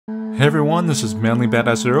Hey everyone, this is Manly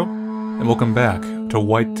Badass Zero, and welcome back to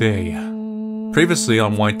White Day. Previously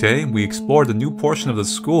on White Day, we explored the new portion of the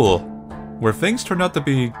school, where things turned out to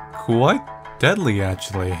be quite deadly,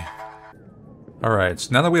 actually. Alright,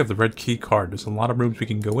 so now that we have the red key card, there's a lot of rooms we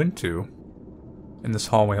can go into in this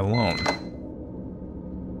hallway alone.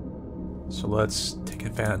 So let's take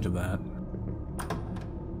advantage of that.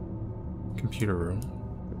 Computer room.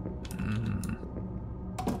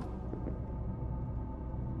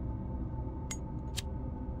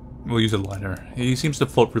 We'll use a lighter. He seems to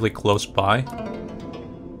float really close by.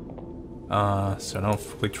 So I don't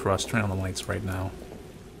fully trust turning on the lights right now.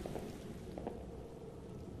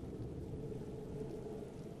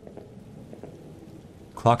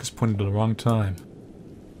 Clock is pointing to the wrong time.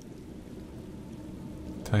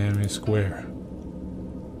 Tiananmen Square.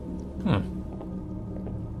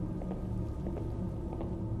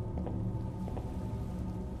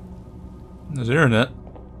 There's internet.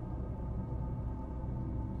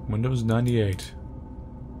 Windows 98.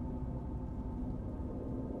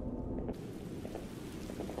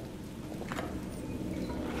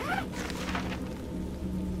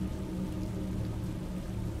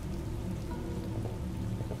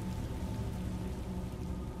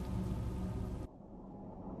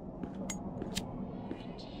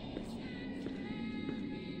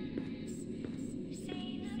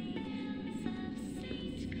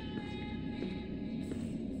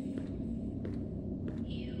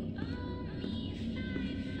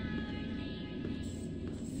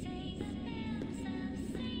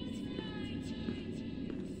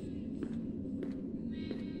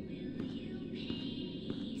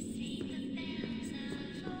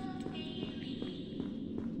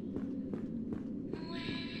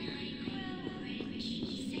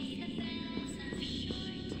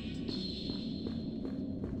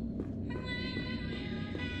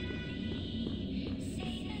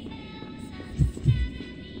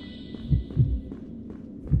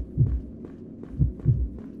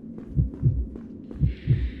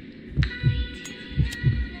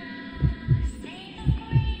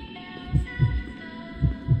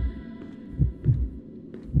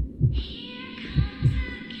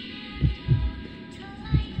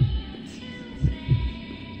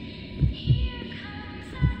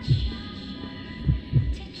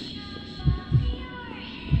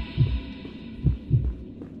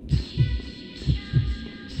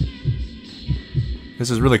 This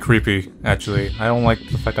is really creepy, actually. I don't like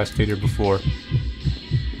the fact I stayed here before.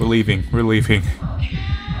 We're leaving. We're leaving.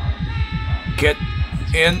 Get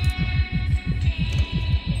in.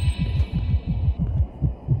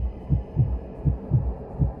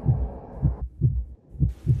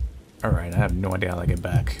 Alright, I have no idea how to get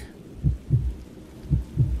back.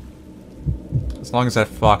 As long as that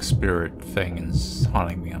fox spirit thing is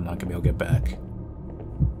haunting me, I'm not gonna be able to get back.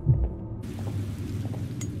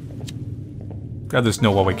 Grab this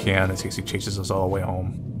note while we can, in case he chases us all the way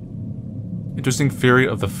home. Interesting theory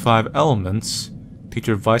of the 5 elements.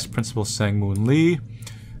 Teacher Vice Principal Sang Moon Lee.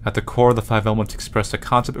 At the core of the 5 elements express the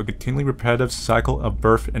concept of a continually repetitive cycle of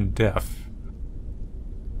birth and death.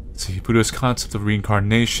 Let's see, Buddha's concept of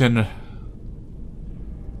reincarnation.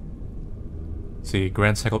 Let's see,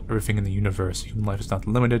 grand cycle of everything in the universe. Human life is not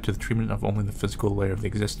limited to the treatment of only the physical layer of the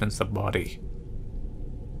existence, the body.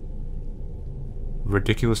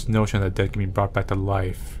 Ridiculous notion that dead can be brought back to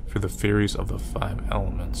life through the theories of the 5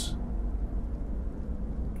 elements.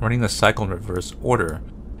 Running the cycle in reverse order,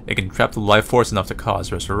 it can trap the life force enough to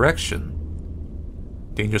cause resurrection.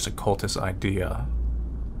 Dangerous occultist idea.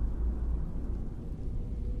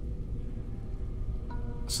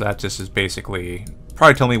 So that just is basically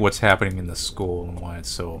probably telling me what's happening in the school and why it's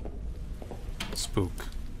so spook.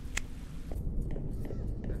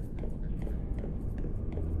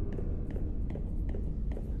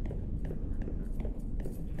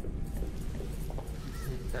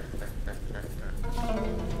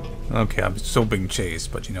 Okay, I'm still being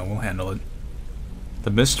chased, but you know, we'll handle it. The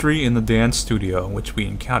mystery in the dance studio, which we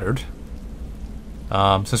encountered.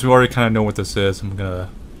 Since we already kind of know what this is, I'm gonna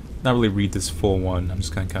not really read this full one. I'm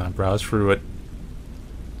just gonna kind of browse through it.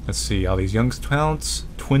 Let's see, all these young talents,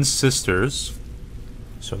 twin sisters.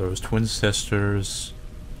 So there was twin sisters,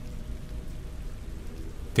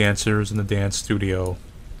 dancers in the dance studio.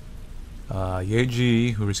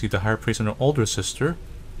 Yeji, who received a higher praise than her older sister.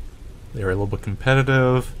 They were a little bit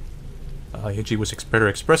competitive. Yeji was better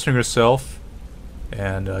expressing herself,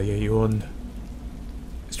 and Yeon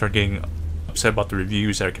started getting upset about the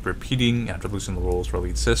reviews that I kept repeating after losing the roles for her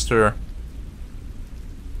lead sister.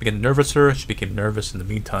 Began nervouser, she became nervous in the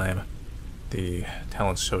meantime. The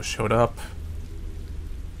talent show showed up.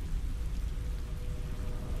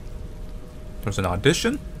 There was an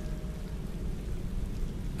audition.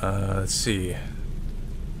 Let's see.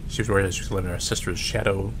 She was worried that she was living in her sister's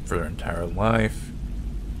shadow for her entire life.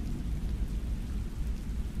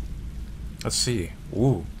 Let's see.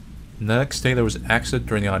 Ooh. Next day there was an accident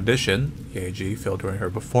during the audition. Yeji fell during her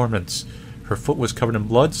performance. Her foot was covered in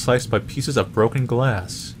blood, sliced by pieces of broken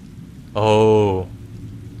glass. Oh.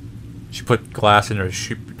 She put glass in her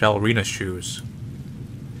ballerina shoes.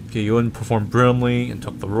 Gi-eun performed brilliantly and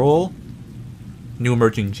took the role. New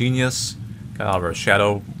emerging genius. Got out of her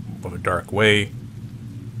shadow of a dark way.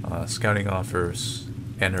 Scouting offers.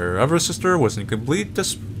 And her other sister was in complete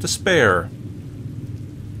despair.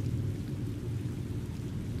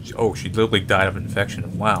 She literally died of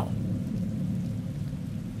infection. Wow.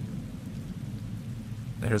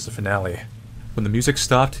 Here's the finale. When the music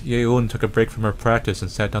stopped, Ye-eun took a break from her practice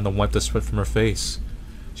and sat down to wipe the sweat from her face.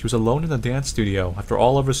 She was alone in the dance studio after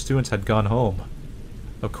all of her students had gone home.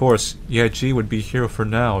 Of course, Ye-ji would be here for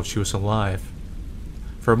now if she was alive.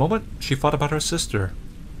 For a moment, she thought about her sister.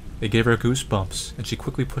 It gave her goosebumps, and she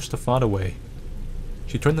quickly pushed the thought away.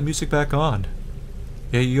 She turned the music back on.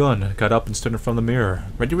 Ye-eun got up and stood in front of the mirror,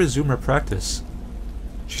 ready to resume her practice.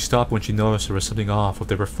 She stopped when she noticed there was something off with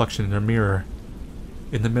the reflection in her mirror.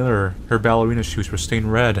 In the mirror, her ballerina shoes were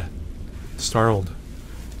stained red. Startled,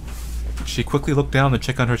 she quickly looked down to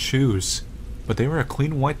check on her shoes, but they were a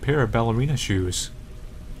clean white pair of ballerina shoes.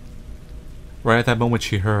 Right at that moment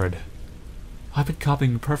she heard, "I've been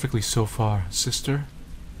copying perfectly so far, sister.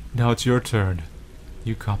 Now it's your turn.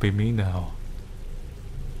 You copy me now."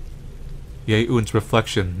 Ye-eun's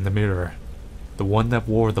reflection in the mirror, the one that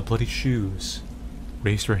wore the bloody shoes,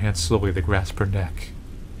 raised her hand slowly to grasp her neck.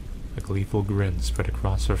 A gleeful grin spread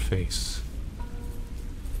across her face.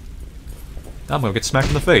 Now I'm gonna get smacked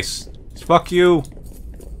in the face. Fuck you!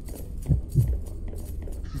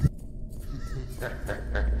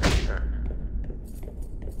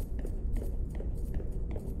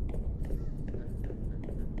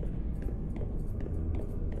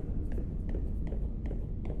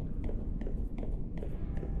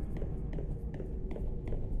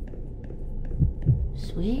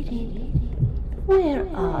 Sweetie, where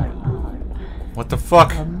are you? What the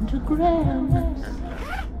fuck? Come to Grandma's.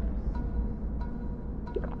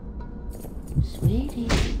 Sweetie.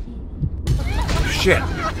 Shit!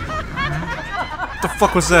 What the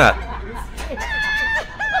fuck was that?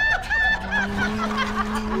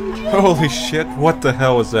 Holy shit, what the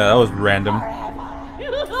hell was that? That was random.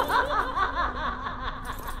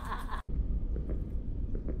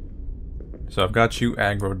 So I've got you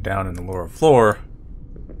aggroed down in the lower floor.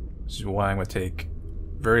 This is why I'm going to take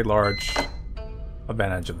very large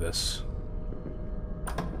advantage of this.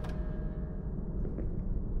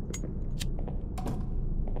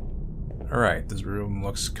 Alright, this room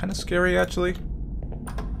looks kind of scary actually.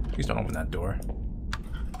 Please don't open that door.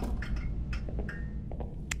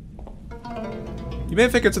 You may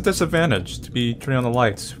think it's a disadvantage to be turning on the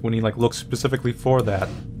lights when he looks specifically for that.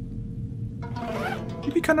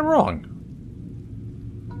 You'd be kind of wrong.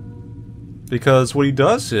 Because what he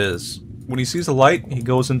does is, when he sees a light, he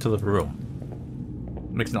goes into the room.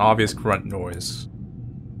 Makes an obvious grunt noise.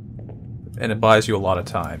 And it buys you a lot of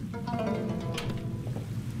time.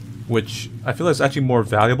 Which, I feel is actually more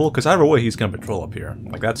valuable, because either way he's going to patrol up here.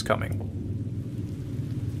 Like, that's coming.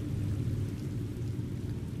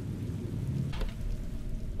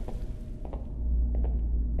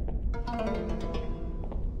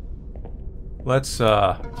 Let's,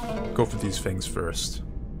 go for these things first.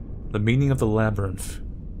 The meaning of the labyrinth.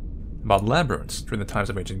 About labyrinths. During the times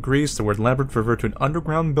of ancient Greece, the word labyrinth referred to an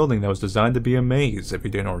underground building that was designed to be a maze, if you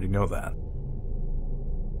didn't already know that.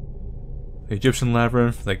 The Egyptian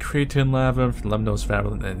labyrinth, the Cretan labyrinth, the Lebanese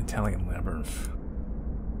labyrinth, and the Italian labyrinth.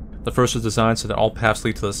 The first was designed so that all paths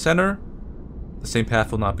lead to the center. The same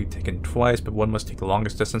path will not be taken twice, but one must take the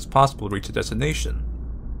longest distance possible to reach the destination.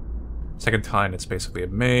 Second time, it's basically a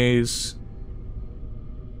maze.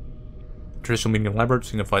 Traditional meaning of labyrinth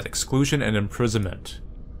signifies exclusion and imprisonment,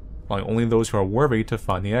 allowing only those who are worthy to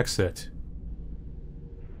find the exit.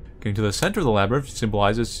 Getting to the center of the labyrinth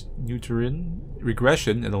symbolizes uterine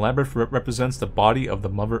regression, and the labyrinth represents the body of the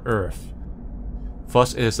Mother Earth.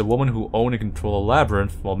 Thus, it is the woman who own and control the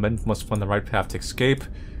labyrinth, while men must find the right path to escape.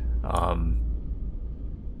 Well,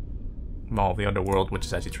 the underworld, which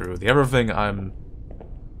is actually true. The other thing, I'm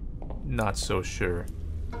not so sure.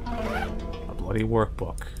 A bloody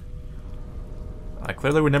workbook. I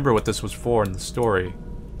clearly remember what this was for in the story.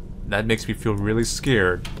 That makes me feel really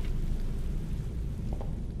scared.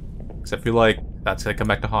 Because I feel like that's gonna come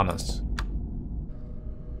back to haunt us.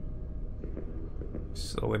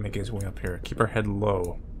 Slowly making his way up here. Keep our head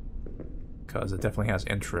low. Because it definitely has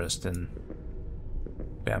interest in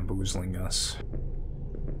bamboozling us.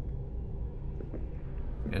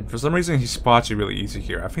 And for some reason, he spots you really easy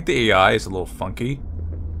here. I think the AI is a little funky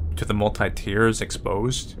to the multi-tiers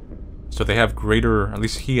exposed. So they have greater, at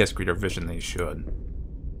least he has greater vision than he should.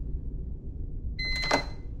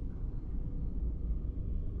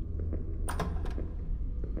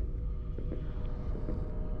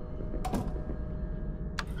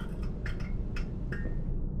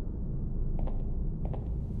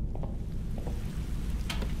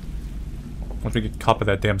 Once we get caught by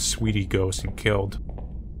that damn sweetie ghost and killed.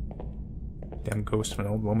 Damn ghost of an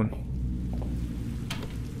old woman.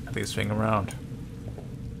 I think it's swinging around.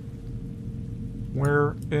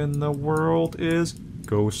 Where in the world is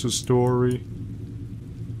Ghost's story?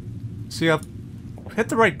 See, I've hit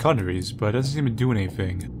the right countries, but it doesn't seem to do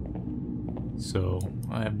anything. So,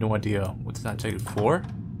 I have no idea what it's activated for.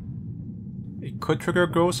 It could trigger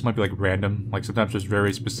a ghost, it might be like random. Like sometimes there's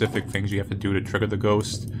very specific things you have to do to trigger the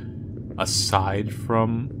ghost. Aside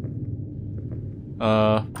from,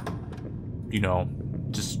 you know,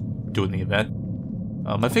 just doing the event.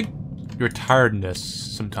 I think your tiredness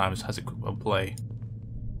sometimes has a play.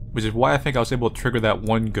 Which is why I think I was able to trigger that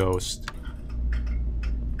one ghost.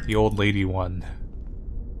 The old lady one.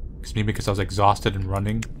 Maybe because I was exhausted and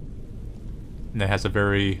running. And it has a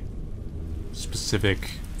very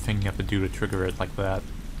specific thing you have to do to trigger it like that.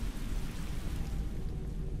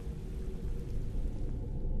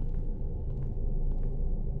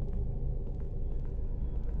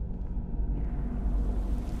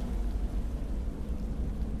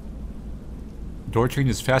 Door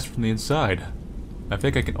changes fast from the inside. I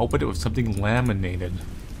think I can open it with something laminated.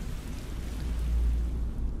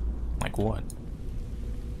 Like what?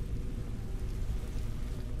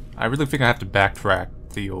 I really think I have to backtrack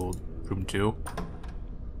the old room 2.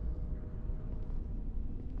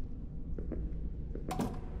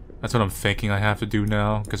 That's what I'm thinking I have to do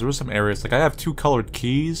now. Because there were some areas, like I have 2 colored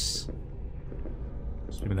keys.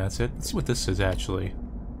 So maybe that's it. Let's see what this is actually.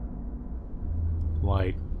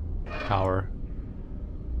 Light. Power.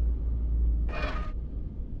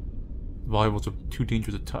 Valuables are too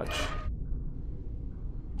dangerous to touch.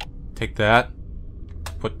 Take that.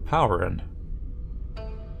 Put power in.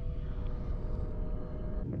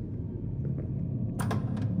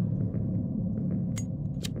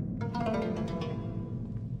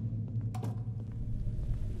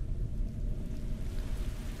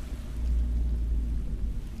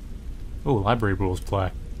 Oh, library rules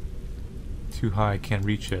plaque. Too high, can't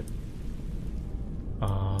reach it.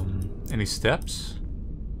 Any steps?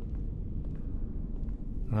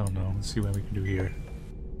 I don't know. Let's see what we can do here.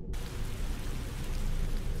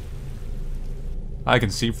 I can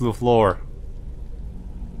see through the floor.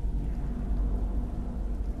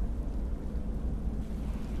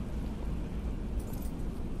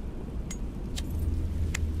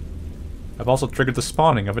 I've also triggered the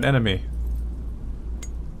spawning of an enemy.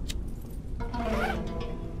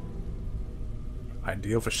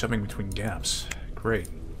 Ideal for shoving between gaps. Great.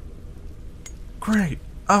 Great!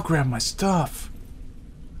 I'll grab my stuff!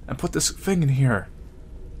 And put this thing in here.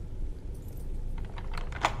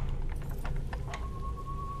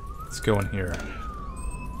 Let's go in here.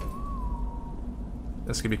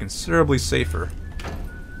 This could be considerably safer.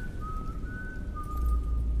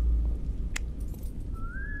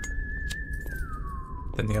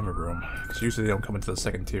 Than the other room. Because usually they don't come into the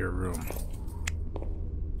second tier room.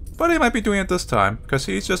 But he might be doing it this time, because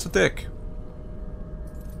he's just a dick.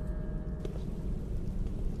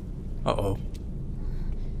 Uh-oh.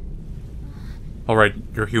 Alright,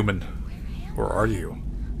 you're human. Where are you?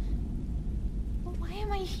 Why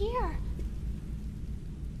am I here?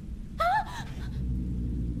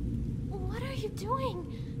 What are you doing?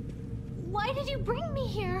 Why did you bring me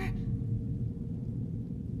here?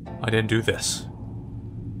 I didn't do this.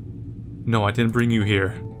 No, I didn't bring you here.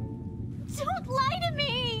 Don't lie to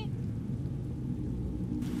me!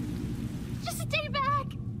 Just stay back!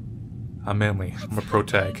 I'm manly. I'm a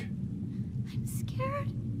protag. I'm scared.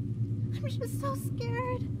 I'm just so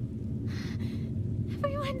scared.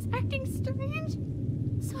 Everyone's acting strange.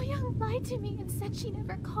 So Young lied to me and said she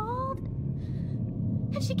never called.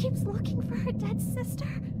 And she keeps looking for her dead sister.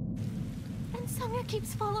 And Sungha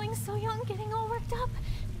keeps following So Young, getting all worked up.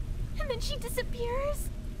 And then she disappears.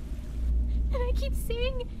 And I keep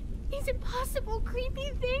seeing these impossible,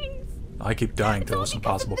 creepy things. I keep dying to those Because of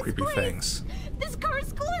impossible, this creepy place. things. This cursed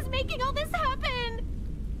school is making all this happen.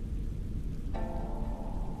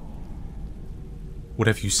 What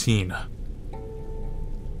have you seen? I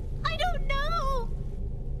don't know.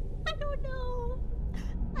 I don't know.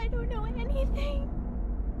 I don't know anything.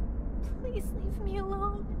 Please leave me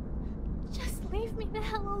alone. Just leave me the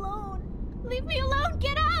hell alone. Leave me alone.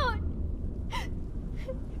 Get out.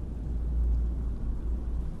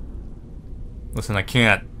 Listen, I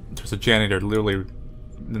can't. There's a janitor literally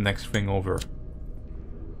the next thing over.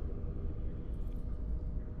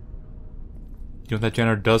 You know what that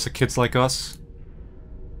janitor does to kids like us?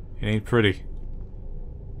 It ain't pretty.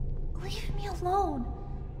 Leave me alone.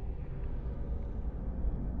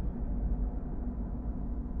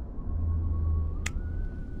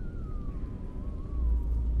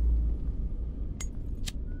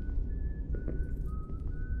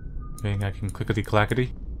 Dang, I can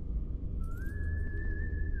clickety-clackety.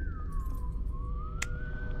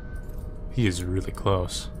 He is really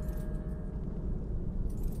close.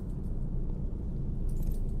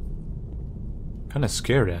 Kinda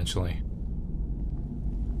scared, actually.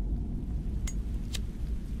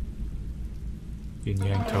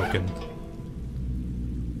 Yin-yang token.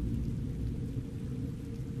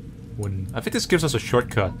 I think this gives us a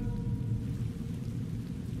shortcut.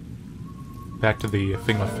 Back to the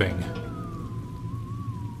thing.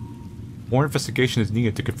 More investigation is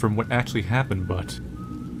needed to confirm what actually happened, but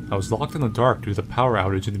I was locked in the dark due to the power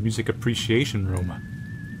outage in the music appreciation room.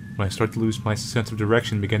 When I started to lose my sense of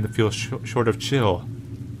direction and began to feel short of chill,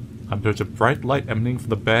 there's a bright light emanating from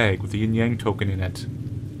the bag with the yin-yang token in it.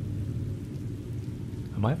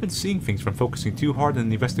 I might have been seeing things from focusing too hard on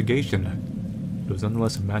the investigation, but it was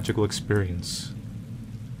nonetheless a magical experience.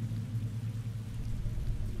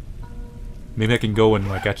 Maybe I can go and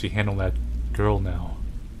like actually handle that girl now.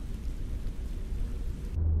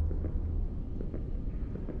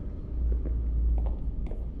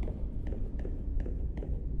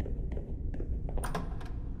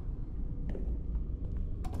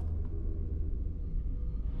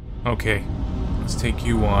 Okay, let's take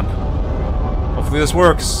you on. Hopefully this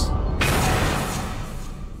works.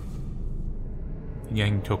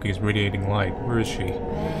 Yang Toki is radiating light. Where is she?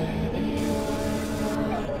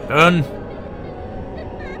 Done!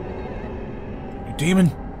 You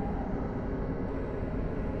demon!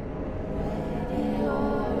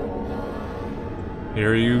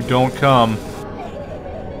 Here you don't come.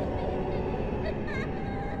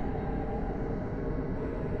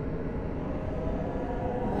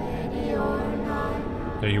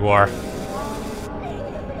 There you are.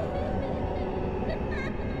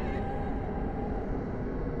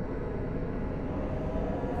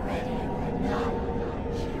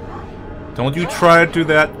 Don't you try to do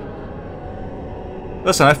that.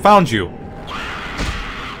 Listen, I found you.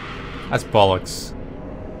 That's bollocks.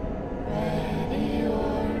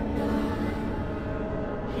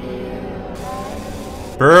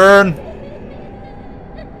 Burn!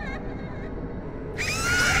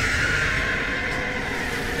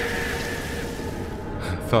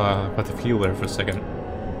 I thought about to feel there for a second.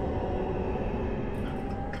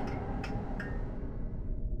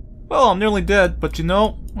 Well, I'm nearly dead, but you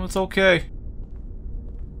know, it's okay.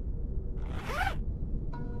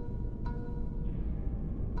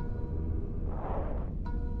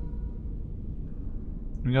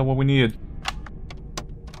 We got what we needed.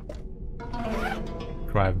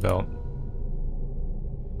 Drive belt.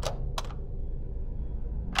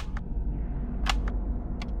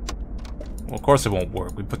 Well, of course it won't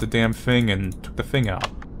work. We put the damn thing and took the thing out.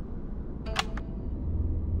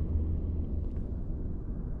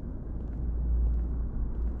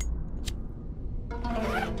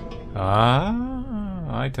 Ah,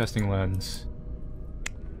 eye testing lens.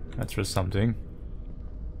 That's for something.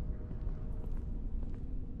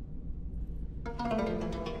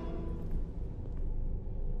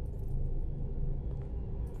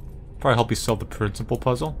 Probably help you solve the principal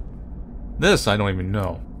puzzle. This I don't even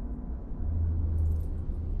know.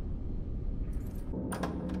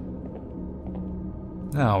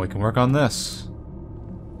 Now we can work on this.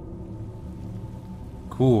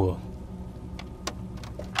 Cool.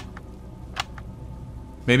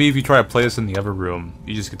 Maybe if you try to play this in the other room,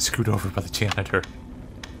 you just get screwed over by the janitor.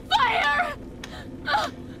 Fire!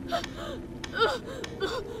 Mom!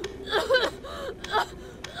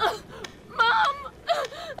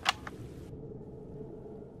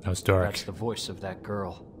 Now it's dark. That's the voice of that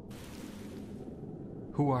girl.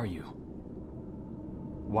 Who are you?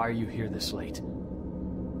 Why are you here this late?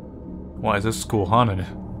 Why is this school haunted?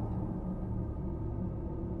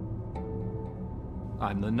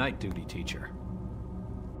 I'm the night duty teacher.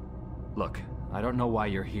 Look, I don't know why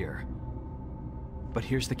you're here, but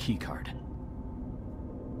here's the key card.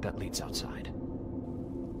 That leads outside.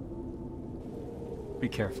 Be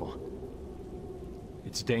careful.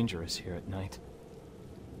 It's dangerous here at night.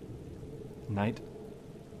 Night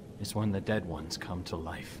is when the dead ones come to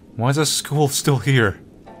life. Why is this school still here?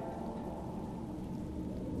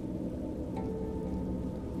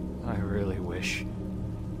 I really wish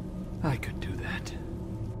I could do that.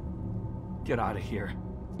 Get out of here.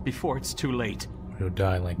 before it's too late. You'll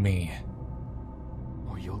die like me.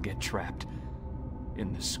 Or you'll get trapped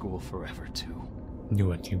in this school forever, too.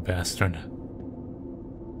 Knew it, you bastard.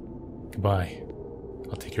 Goodbye.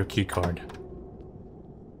 I'll take your key card.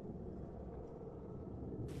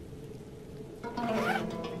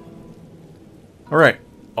 Alright,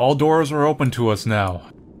 all doors are open to us now.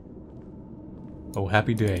 Oh,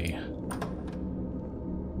 happy day.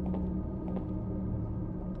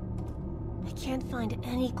 I can't find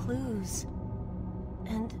any clues.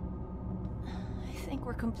 And I think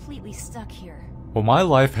we're completely stuck here. Well, my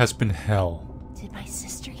life has been hell. Did my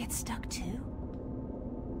sister get stuck too?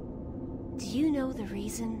 Do you know the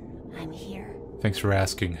reason I'm here? Thanks for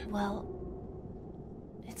asking. Well,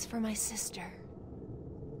 it's for my sister.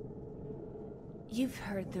 You've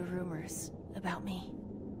heard the rumors about me.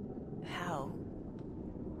 How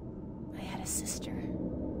I had a sister.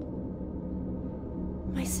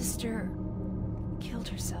 My sister killed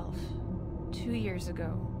herself 2 years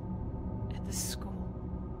ago at the school.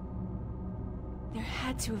 There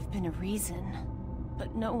had to have been a reason,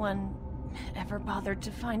 but no one ever bothered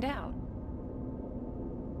to find out.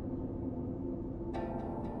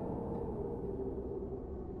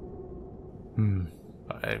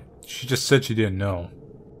 She just said she didn't know.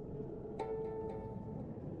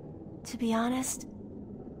 To be honest,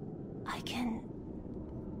 I can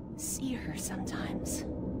see her sometimes.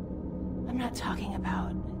 I'm not talking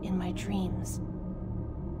about in my dreams.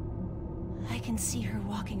 I can see her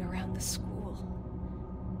walking around the school.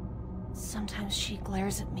 Sometimes she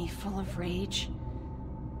glares at me full of rage.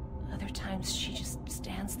 Other times she just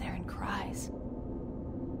stands there and cries.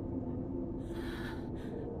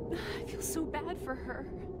 I feel so bad for her.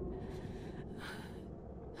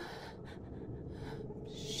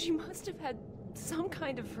 She must have had some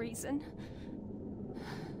kind of reason.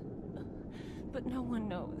 But no one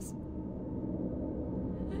knows.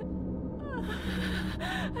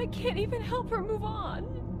 I can't even help her move on.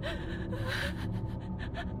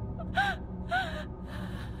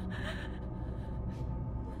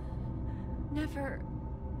 Never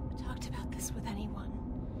talked about this with anyone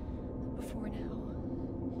before now.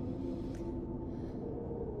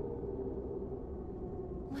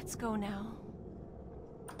 Let's go now.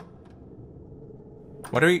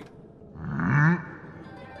 What are you...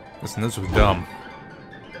 Listen, this was dumb.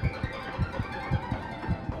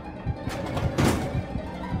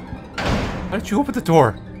 Why did you open the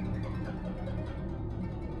door?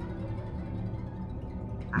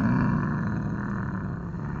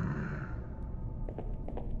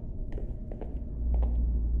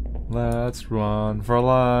 Let's run for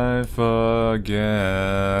life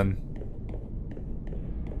again.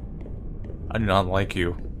 I do not like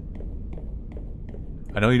you.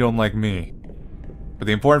 I know you don't like me. But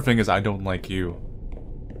the important thing is I don't like you.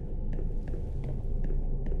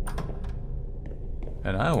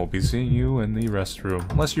 And I will be seeing you in the restroom.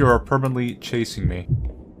 Unless you are permanently chasing me.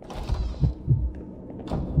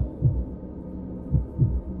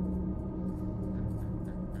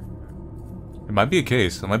 It might be a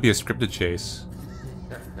case. It might be a scripted chase.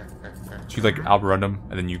 You like outrun him,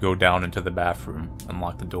 and then you go down into the bathroom,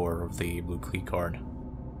 unlock the door of the blue key card.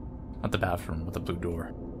 Not the bathroom, but the blue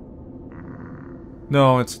door.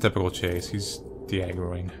 No, it's a typical chase. He's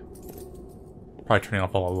de-aggroing. Probably turning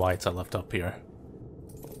off all the lights I left up here.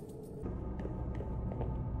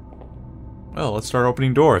 Well, let's start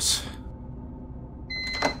opening doors.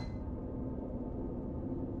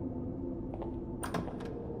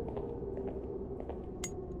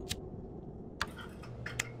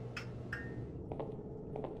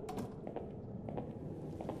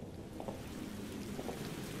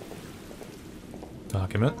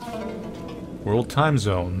 Document. World time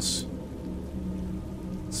zones.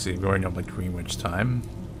 Let's see, we already know about Greenwich time.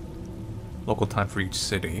 Local time for each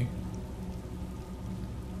city.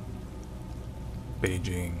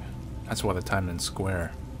 Beijing. That's why the time in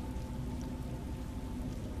square.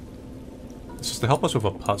 This is to help us with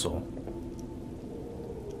a puzzle.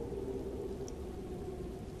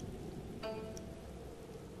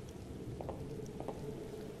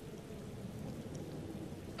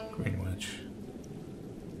 Greenwich.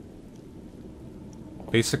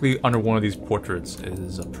 Basically, under one of these portraits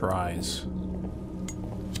is a prize.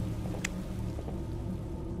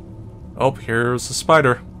 Oh, here's the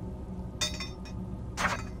spider.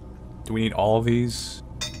 Do we need all of these?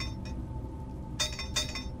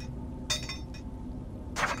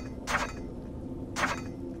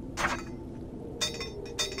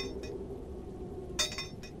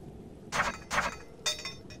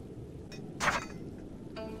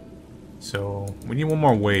 So, we need one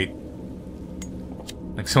more weight.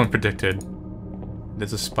 Like someone predicted.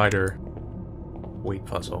 There's a spider Weight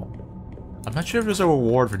puzzle. I'm not sure if there's a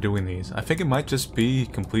reward for doing these. I think it might just be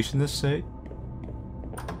completionist sake.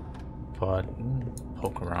 But,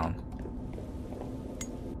 poke around.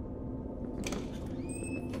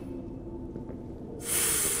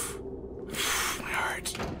 My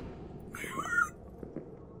heart.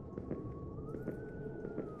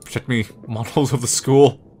 Protect me, models of the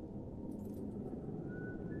school.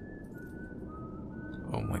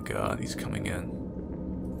 Oh my god, he's coming in.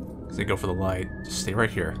 He's gonna go for the light. Just stay right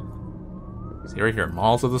here. Stay right here,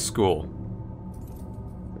 models of the school.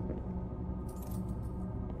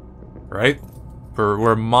 Right?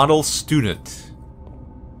 We're a model student.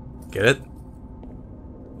 Get it?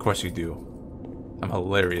 Of course you do. I'm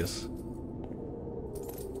hilarious.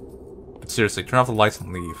 But seriously, turn off the lights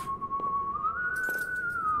and leave.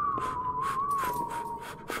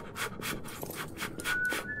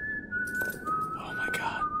 Oh my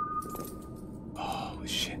god. Holy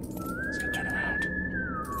shit. It's gonna turn around.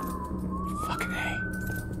 Fucking A.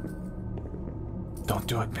 Don't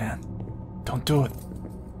do it, man. Don't do it.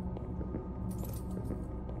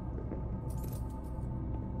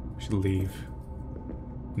 We should leave.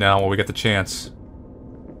 Now, while we get the chance.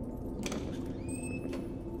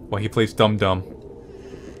 While he plays dum-dum.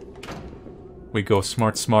 We go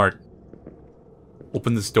smart.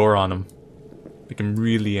 Open this door on him. Make him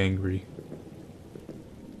really angry.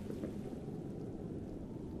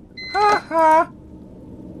 Ha ha!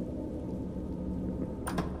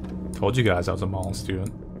 Told you guys I was a model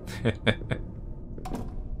student.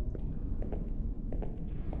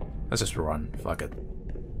 Let's just run. Fuck it.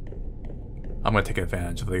 I'm gonna take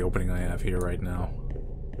advantage of the opening I have here right now.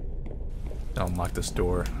 I'll unlock this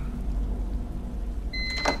door.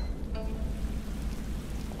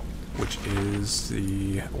 Which is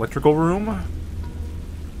the electrical room.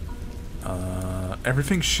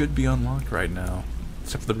 Everything should be unlocked right now.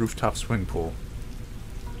 Except for the rooftop swimming pool.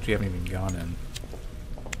 Which we haven't even gone in.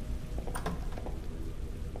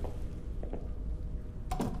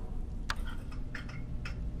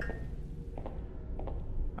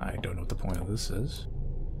 I don't know what the point of this is.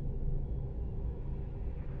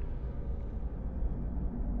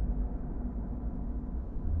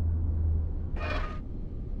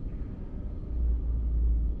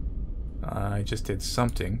 I just did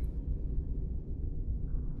something.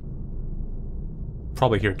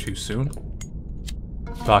 Probably here too soon.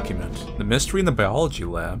 Document. The mystery in the biology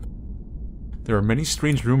lab. There are many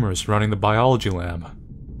strange rumors surrounding the biology lab.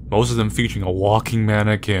 Most of them featuring a walking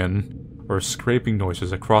mannequin or scraping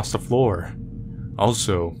noises across the floor.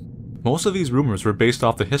 Also, most of these rumors were based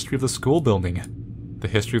off the history of the school building. The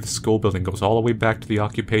history of the school building goes all the way back to the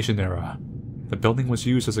occupation era. The building was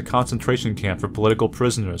used as a concentration camp for political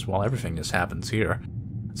prisoners. While everything just happens here.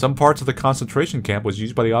 Some parts of the concentration camp was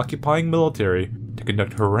used by the occupying military to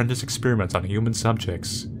conduct horrendous experiments on human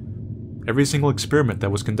subjects. Every single experiment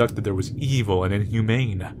that was conducted there was evil and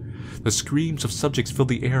inhumane. The screams of subjects filled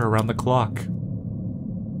the air around the clock.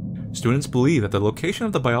 Students believe that the location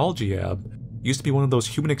of the biology lab used to be one of those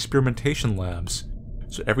human experimentation labs.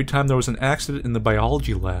 So every time there was an accident in the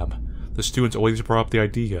biology lab, the students always brought up the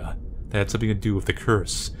idea that had something to do with the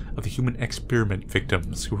curse of the human experiment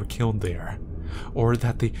victims who were killed there, or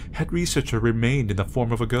that the head researcher remained in the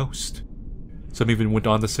form of a ghost. Some even went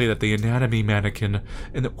on to say that the anatomy mannequin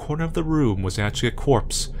in the corner of the room was actually a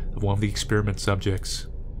corpse of one of the experiment subjects.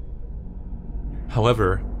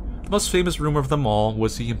 However, the most famous rumor of them all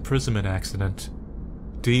was the imprisonment accident.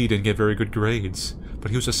 Dee didn't get very good grades,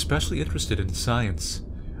 but he was especially interested in science,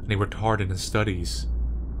 and he worked hard in his studies.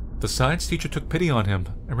 The science teacher took pity on him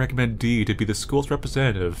and recommended Dee to be the school's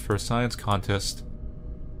representative for a science contest.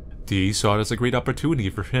 Dee saw it as a great opportunity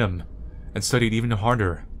for him, and studied even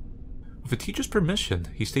harder. With the teacher's permission,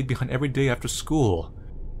 he stayed behind every day after school,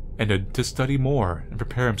 and to study more and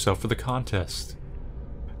prepare himself for the contest.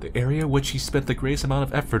 The area which he spent the greatest amount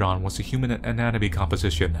of effort on was the human anatomy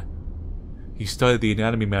composition. He studied the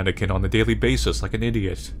anatomy mannequin on a daily basis like an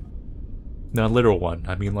idiot. Not a literal one,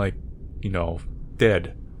 I mean like, you know,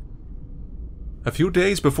 dead. A few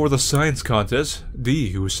days before the science contest, Dee,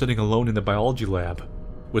 who was sitting alone in the biology lab,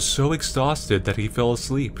 was so exhausted that he fell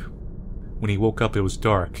asleep. When he woke up, it was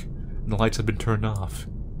dark, and the lights had been turned off.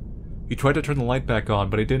 He tried to turn the light back on,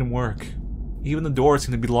 but it didn't work. Even the door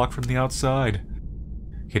seemed to be locked from the outside.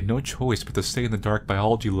 He had no choice but to stay in the dark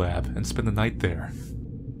biology lab and spend the night there.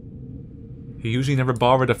 He usually never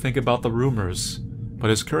bothered to think about the rumors, but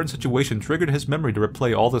his current situation triggered his memory to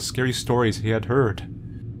replay all the scary stories he had heard.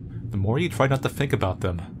 The more he tried not to think about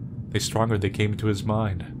them, the stronger they came into his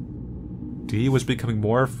mind. Dee was becoming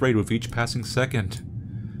more afraid with each passing second.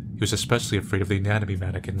 He was especially afraid of the anatomy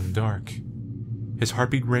mannequin in the dark. His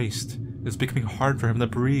heartbeat raced, It was becoming hard for him to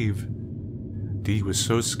breathe. Dee was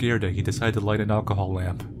so scared that he decided to light an alcohol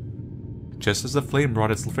lamp. Just as the flame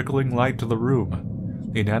brought its flickering light to the room,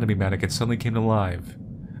 the anatomy mannequin suddenly came to life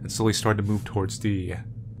and slowly started to move towards Dee.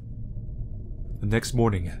 The next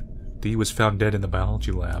morning, Dee was found dead in the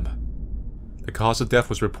biology lab. The cause of death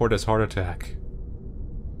was reported as heart attack.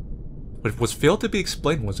 What was failed to be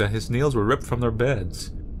explained was that his nails were ripped from their beds,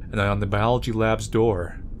 and that on the biology lab's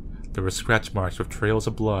door, there were scratch marks with trails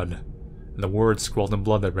of blood, and the words scrawled in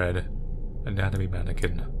blood that read, "Anatomy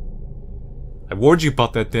mannequin." I warned you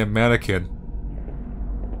about that damn mannequin.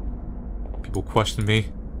 People question me.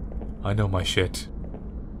 I know my shit.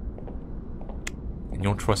 And you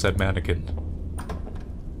don't trust that mannequin.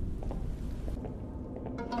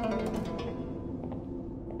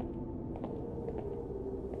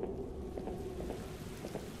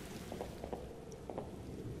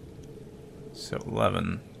 So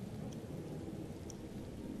 11.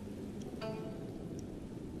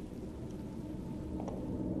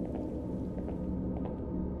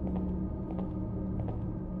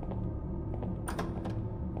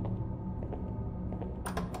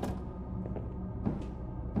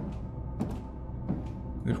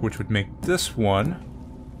 Which would make this one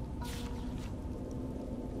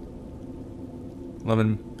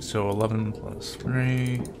 11. So 11 plus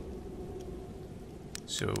 3.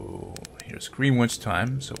 So here's Greenwich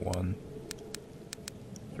time. So 1,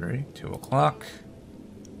 3, 2 o'clock.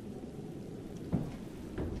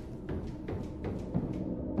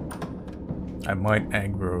 I might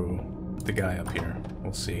aggro the guy up here.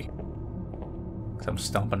 We'll see. 'Cause I'm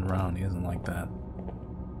stomping around. He doesn't like that.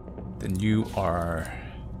 Then you are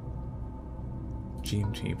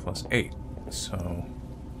GMT plus 8. So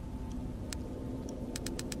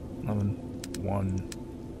 11, 1,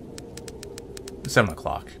 7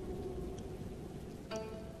 o'clock.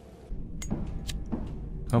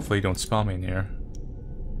 Hopefully you don't spawn me in here.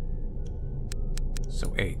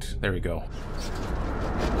 So 8. There we go.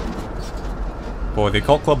 Boy, the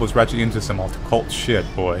occult club was ratcheting into some occult shit,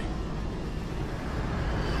 boy.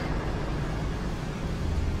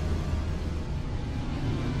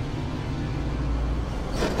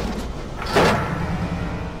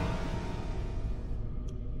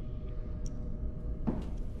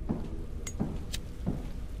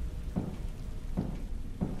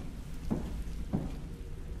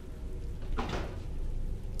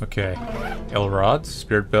 Okay. Elrod,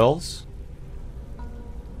 Spirit Bells.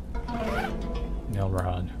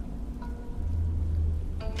 Elrod.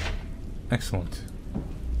 Excellent.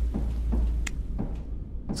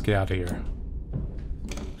 Let's get out of here.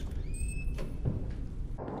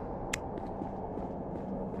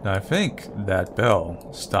 Now I think that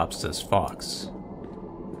bell stops this fox.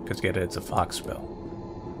 Because get it, it's a fox bell.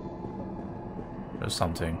 Or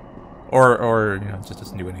something. Or you know, it just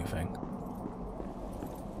doesn't do anything.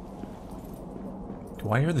 Do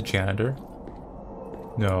I hear the janitor?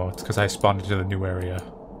 No, it's because I spawned into the new area.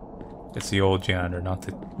 It's the old janitor, not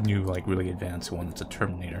the new, like, really advanced one. It's a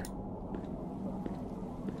Terminator.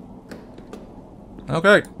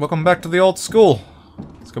 Okay, welcome back to the old school.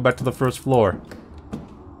 Let's go back to the first floor.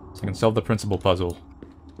 So I can solve the principal puzzle.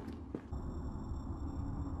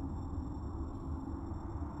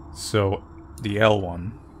 So, the L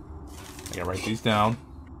one. I gotta write these down.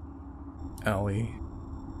 L-E.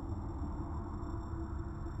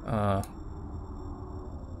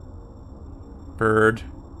 Bird.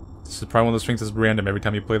 This is probably one of those things that's random every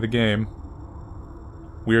time you play the game.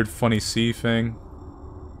 Weird, funny C thing.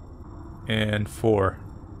 And 4.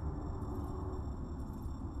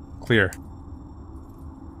 Clear.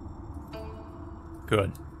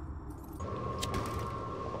 Good.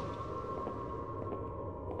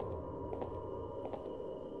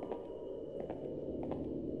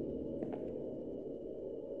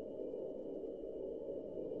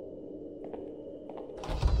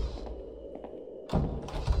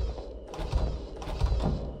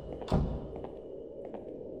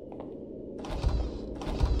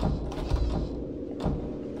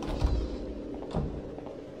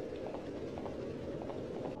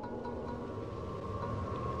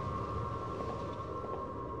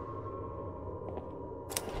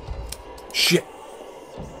 Shit!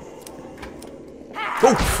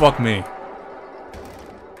 Oh, fuck me.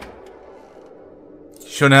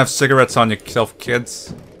 Shouldn't have cigarettes on yourself,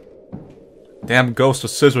 kids. Damn ghost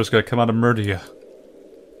with scissors gonna come out and murder you.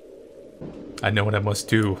 I know what I must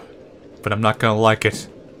do, but I'm not gonna like it.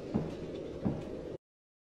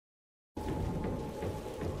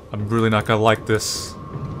 I'm really not gonna like this.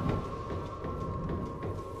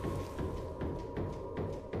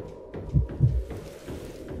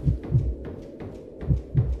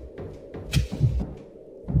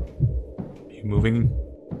 moving?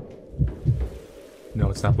 No,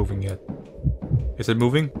 it's not moving yet. Is it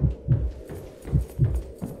moving?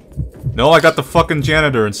 No, I got the fucking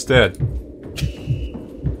janitor instead.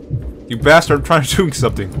 You bastard, I'm trying to do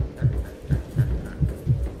something.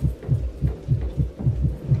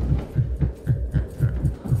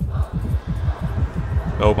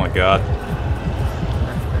 Oh my god.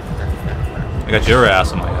 I got your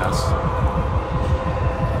ass on my ass.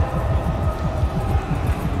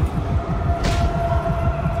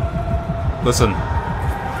 Listen.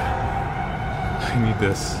 I need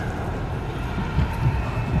this.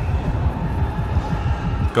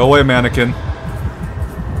 Go away, mannequin.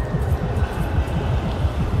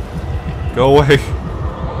 Go away.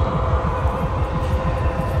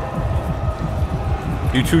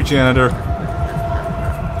 You too, janitor.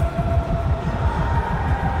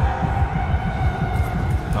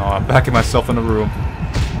 Oh, I'm backing myself in the room.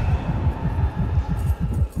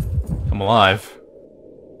 I'm alive.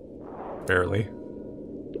 Barely.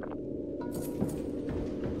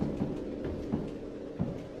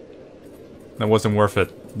 That wasn't worth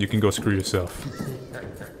it. You can go screw yourself.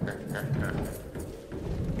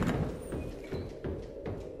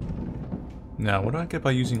 Now, what do I get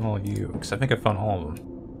by using all of you? Because I think I found all of them.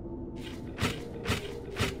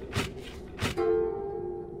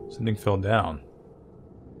 Something fell down.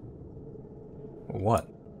 What?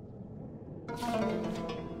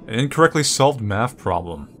 An incorrectly solved math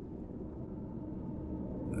problem.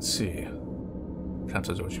 Let's see. Perhaps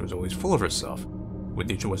as though she was always full of herself. When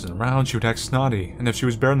teacher wasn't around, she would act snotty, and if she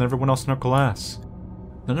was better than everyone else in her class.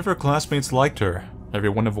 None of her classmates liked her.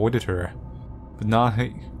 Everyone avoided her. But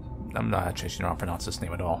Nahi... I'm not actually sure how to pronounce this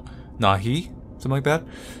name at all. Nahi? Something like that?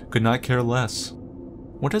 Could not care less.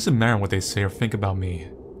 What does it matter what they say or think about me?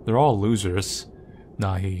 They're all losers.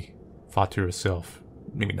 Nahi thought to herself.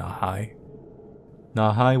 Maybe Nahi.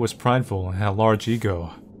 Nahi was prideful and had a large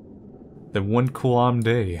ego. Then one cool autumn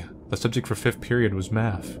day, the subject for 5th period was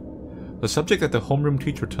math. The subject that the homeroom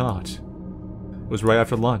teacher taught. It was right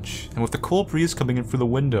after lunch, and with the cool breeze coming in through the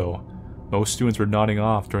window, most students were nodding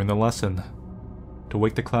off during the lesson. To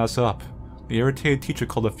wake the class up, the irritated teacher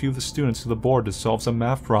called a few of the students to the board to solve some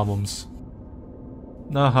math problems.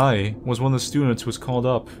 Nahi was one of the students who was called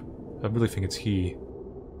up. I really think it's he.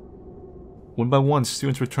 One by one,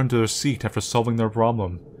 students returned to their seat after solving their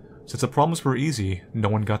problem. Since the problems were easy, no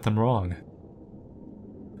one got them wrong.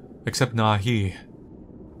 Except Nahi.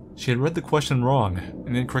 She had read the question wrong,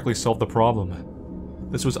 and incorrectly solved the problem.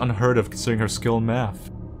 This was unheard of considering her skill in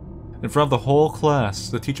math. In front of the whole class,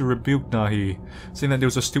 the teacher rebuked Nahi, saying that it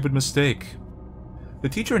was a stupid mistake. The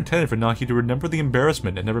teacher intended for Nahi to remember the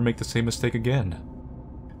embarrassment and never make the same mistake again.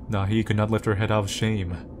 Nahi could not lift her head out of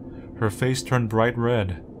shame. Her face turned bright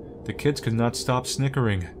red. The kids could not stop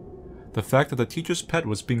snickering. The fact that the teacher's pet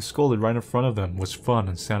was being scolded right in front of them was fun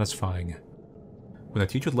and satisfying. When the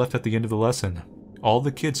teacher left at the end of the lesson, all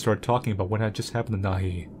the kids started talking about what had just happened to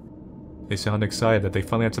Nahi. They sounded excited that they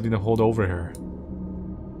finally had something to hold over her.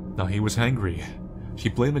 Nahi was angry. She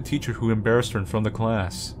blamed the teacher who embarrassed her in front of the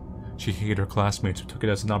class. She hated her classmates who took it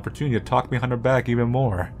as an opportunity to talk behind her back even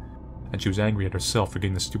more. And she was angry at herself for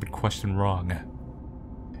getting the stupid question wrong.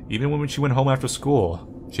 Even when she went home after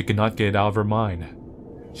school, she could not get it out of her mind.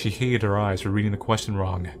 She hated her eyes for reading the question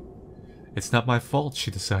wrong. It's not my fault,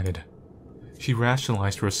 she decided. She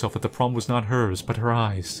rationalized to herself that the problem was not hers, but her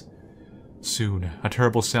eyes. Soon, a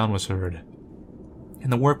terrible sound was heard,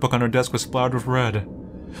 and the workbook on her desk was splattered with red.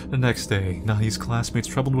 The next day, Nahi's classmates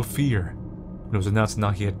trembled with fear when it was announced that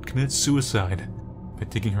Nahi had committed suicide by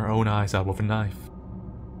taking her own eyes out with a knife.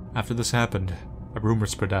 After this happened, a rumor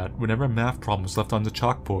spread out whenever a math problem was left on the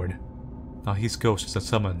chalkboard. Nahi's ghost was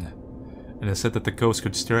summoned, and it said that the ghost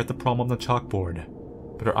could stare at the problem on the chalkboard,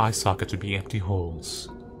 but her eye sockets would be empty holes.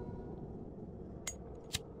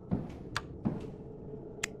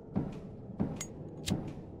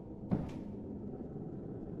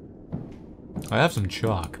 I have some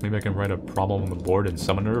chalk. Maybe I can write a problem on the board and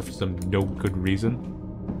summon her for some no good reason.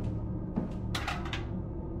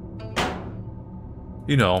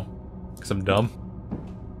 You know, 'cause I'm dumb.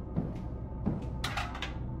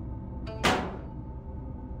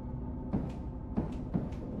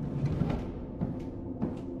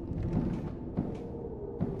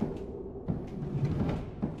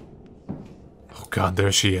 Oh god,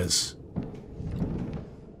 there she is.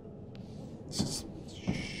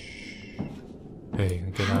 Hey,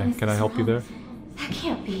 can I help you there? That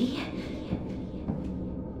can't be.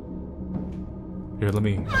 Here, let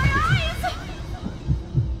me.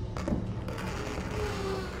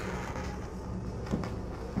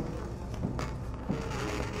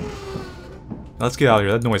 Let's get out of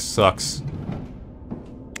here. That noise sucks.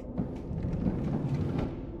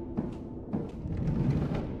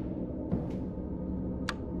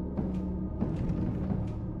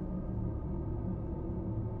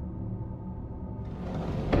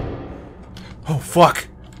 Oh, fuck!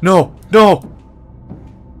 No! No!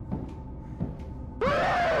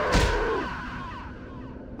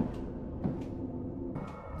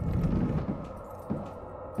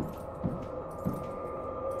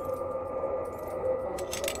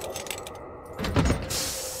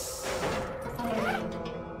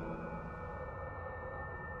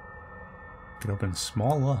 Can open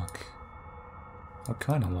small lock. What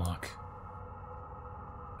kind of lock?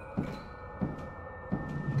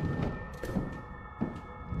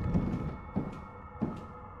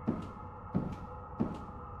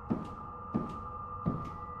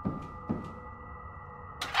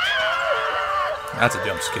 That's a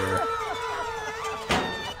jump scare.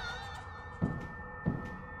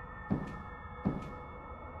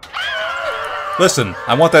 Listen,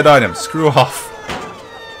 I want that item. Screw off.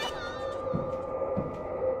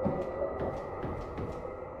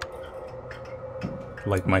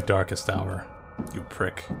 Like my darkest hour, you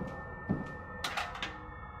prick.